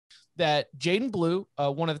that Jaydon Blue,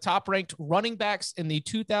 one of the top-ranked running backs in the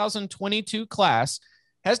 2022 class,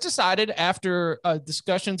 has decided after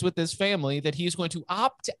discussions with his family that he's going to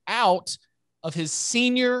opt out of his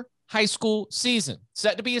senior high school season.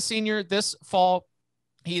 Set to be a senior this fall.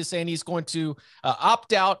 He is saying he's going to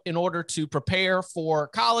opt out in order to prepare for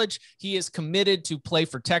college. He is committed to play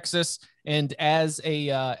for Texas. And as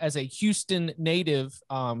a Houston native,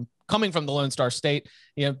 coming from the Lone Star State,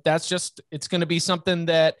 it's going to be something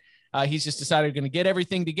that he's just decided going to get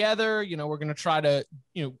everything together. We're going to try to,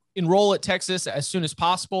 enroll at Texas as soon as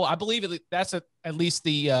possible. I believe that's at least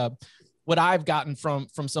the what I've gotten from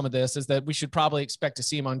some of this is that we should probably expect to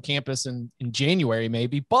see him on campus in January,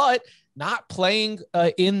 maybe, but not playing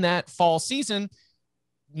in that fall season,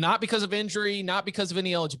 not because of injury, not because of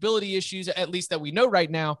any eligibility issues, at least that we know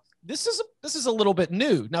right now. This is a little bit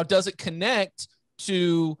new. Now, does it connect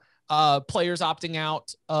to players opting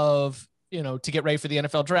out of, to get ready for the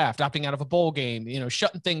NFL draft, opting out of a bowl game,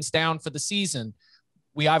 shutting things down for the season?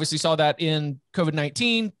 We obviously saw that in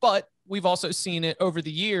COVID-19, but we've also seen it over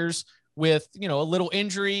the years with, a little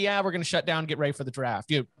injury. Yeah, we're going to shut down, get ready for the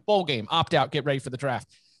draft. Bowl game, opt out, get ready for the draft.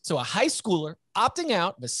 So a high schooler opting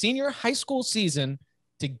out of a senior high school season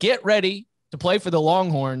to get ready to play for the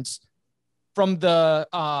Longhorns. From the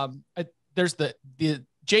there's the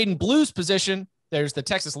Jaydon Blue's position. There's the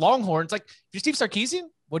Texas Longhorns. Like, if you're Steve Sarkisian,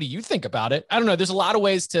 what do you think about it? I don't know. There's a lot of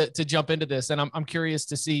ways to jump into this, and I'm curious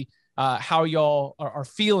to see how y'all are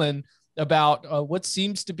feeling about what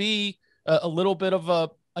seems to be a little bit of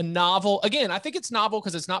a novel. Again, I think it's novel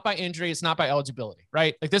because it's not by injury, it's not by eligibility,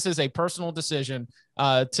 right? Like, this is a personal decision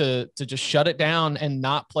to just shut it down and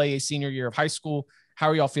not play a senior year of high school. How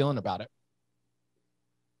are y'all feeling about it?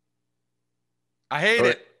 I hate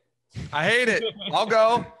it. I hate it.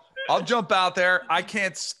 I'll jump out there. I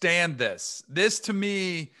can't stand this. This, to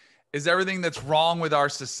me, is everything that's wrong with our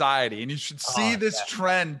society. And you should see this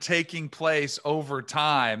trend taking place over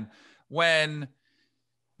time when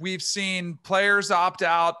we've seen players opt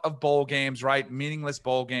out of bowl games, right? Meaningless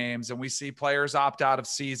bowl games. And we see players opt out of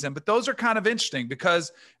season. But those are kind of interesting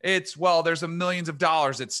because there's millions of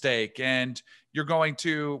dollars at stake. And you're going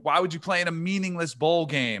to, why would you play in a meaningless bowl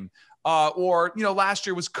game? Last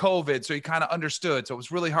year was COVID, so he kind of understood. So it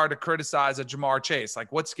was really hard to criticize a Jamar Chase.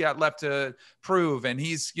 Like, what's he got left to prove? And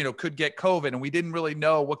he's, could get COVID, and we didn't really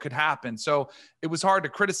know what could happen. So it was hard to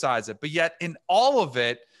criticize it. But yet in all of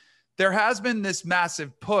it, there has been this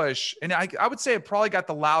massive push. And I would say it probably got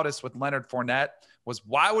the loudest with Leonard Fournette was,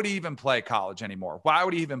 why would he even play college anymore? Why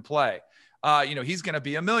would he even play? He's going to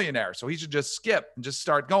be a millionaire, so he should just skip and just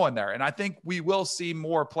start going there. And I think we will see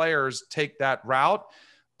more players take that route.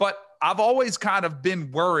 But I've always kind of been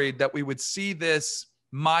worried that we would see this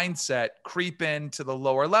mindset creep into the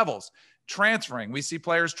lower levels. Transferring. We see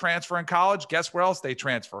players transfer in college. Guess where else they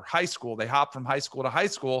transfer? High school. They hop from high school to high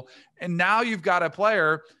school. And now you've got a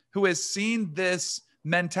player who has seen this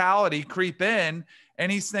mentality creep in,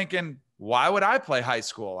 and he's thinking, why would I play high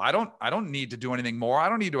school? I don't need to do anything more. I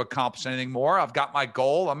don't need to accomplish anything more. I've got my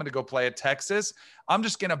goal. I'm going to go play at Texas. I'm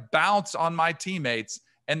just going to bounce on my teammates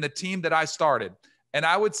and the team that I started. And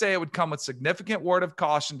I would say it would come with significant word of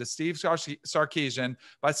caution to Steve Sarkisian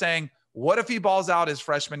by saying, what if he balls out his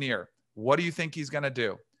freshman year? What do you think he's going to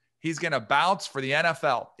do? He's going to bounce for the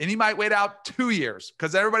NFL. And he might wait out 2 years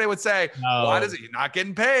because everybody would say, why does he not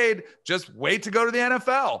getting paid? Just wait to go to the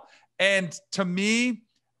NFL. And to me,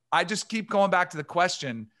 I just keep going back to the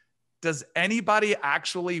question, does anybody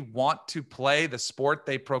actually want to play the sport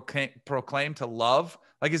they proclaim to love?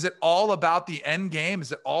 Like, is it all about the end game?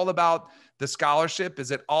 Is it all about the scholarship?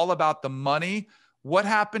 Is it all about the money? What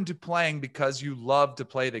happened to playing because you love to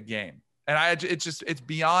play the game? And it's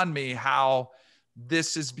beyond me how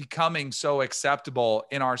this is becoming so acceptable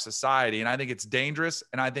in our society. And I think it's dangerous.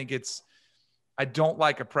 And I don't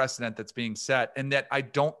like a precedent that's being set, and that I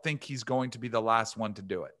don't think he's going to be the last one to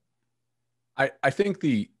do it. I think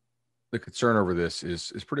the concern over this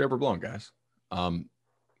is pretty overblown, guys.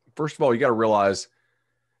 First of all, you got to realize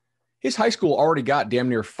his high school already got damn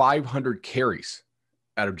near 500 carries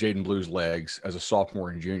out of Jaydon Blue's legs as a sophomore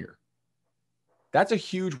and junior. That's a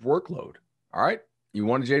huge workload. All right. You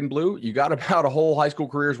wanted Jaydon Blue, you got about a whole high school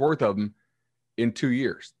career's worth of them in 2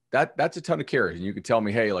 years. That's a ton of carries. And you could tell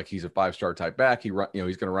me, hey, like, he's a 5-star type back. He's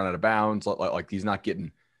going to run out of bounds. Like he's not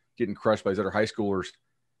getting crushed by his other high schoolers.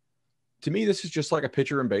 To me, this is just like a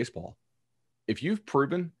pitcher in baseball. If you've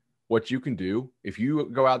proven what you can do, if you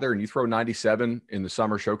go out there and you throw 97 in the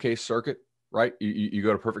summer showcase circuit, right? You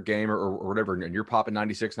go to Perfect Game or whatever, and you're popping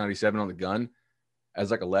 96, 97 on the gun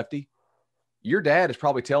as like a lefty. Your dad is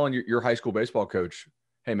probably telling your high school baseball coach,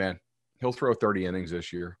 hey, man, he'll throw 30 innings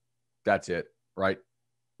this year. That's it, right?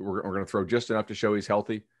 we're going to throw just enough to show he's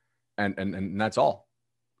healthy, and that's all.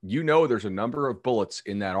 You know, there's a number of bullets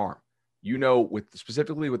in that arm. You know,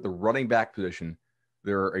 specifically with the running back position,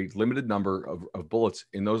 there are a limited number of bullets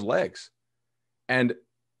in those legs. And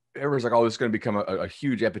everyone's like, oh, this is going to become a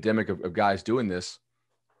huge epidemic of guys doing this.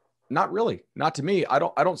 Not really. Not to me. I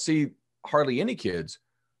don't see hardly any kids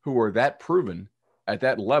who are that proven at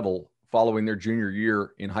that level following their junior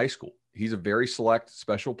year in high school. He's a very select,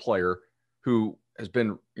 special player who has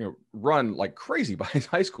been, run like crazy by his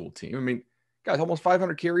high school team. I mean, guys, almost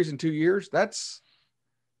 500 carries in 2 years. That's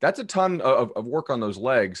a ton of work on those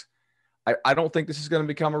legs. I don't think this is going to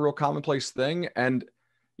become a real commonplace thing. And,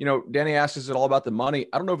 Danny asks, is it all about the money?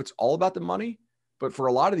 I don't know if it's all about the money, but for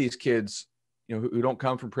a lot of these kids, who don't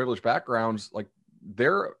come from privileged backgrounds, like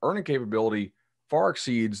their earning capability far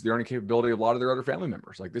exceeds the earning capability of a lot of their other family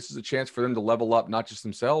members. Like this is a chance for them to level up, not just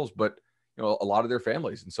themselves, but, a lot of their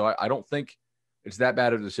families. And so I don't think it's that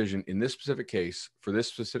bad of a decision in this specific case for this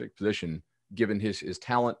specific position, given his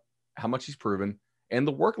talent, how much he's proven, and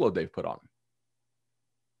the workload they've put on him.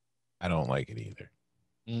 I don't like it either.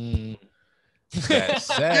 That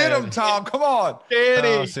said, get him, Tom. Come on,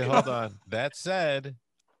 Danny. Hold on. That said,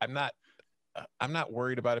 I'm not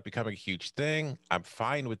worried about it becoming a huge thing. I'm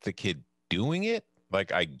fine with the kid doing it.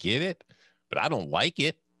 Like I get it, but I don't like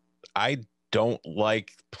it. I don't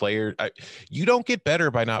like players. You don't get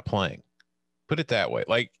better by not playing. Put it that way.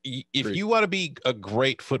 Like if you want to be a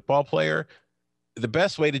great football player, the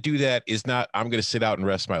best way to do that is not, I'm going to sit out and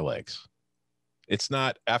rest my legs. It's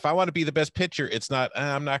not, if I want to be the best pitcher, it's not,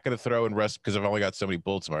 I'm not going to throw and rest because I've only got so many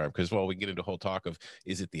bullets in my arm. Because, we get into a whole talk of,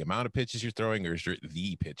 is it the amount of pitches you're throwing or is it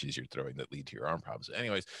the pitches you're throwing that lead to your arm problems?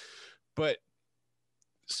 Anyways, but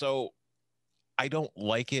so I don't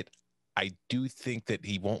like it. I do think that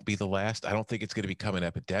he won't be the last. I don't think it's going to become an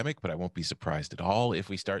epidemic, but I won't be surprised at all if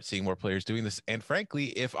we start seeing more players doing this. And frankly,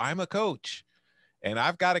 if I'm a coach and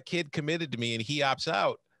I've got a kid committed to me and he opts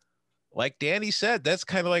out, like Danny said, that's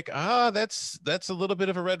kind of like, that's a little bit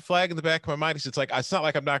of a red flag in the back of my mind. It's like, it's not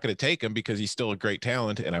like I'm not going to take him because he's still a great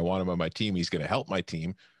talent and I want him on my team. He's going to help my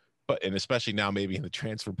team. And especially now, maybe in the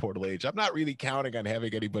transfer portal age, I'm not really counting on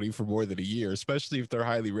having anybody for more than a year, especially if they're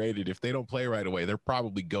highly rated. If they don't play right away, they're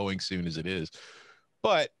probably going soon as it is.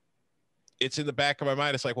 But it's in the back of my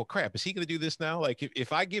mind. It's like, well, crap, is he going to do this now? Like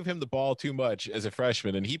if I give him the ball too much as a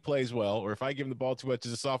freshman and he plays well, or if I give him the ball too much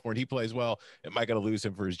as a sophomore and he plays well, am I going to lose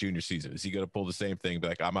him for his junior season? Is he going to pull the same thing? Be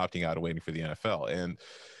like, I'm opting out and waiting for the NFL. And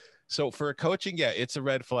so for coaching, yeah, it's a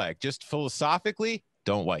red flag. Just philosophically,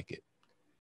 don't like it.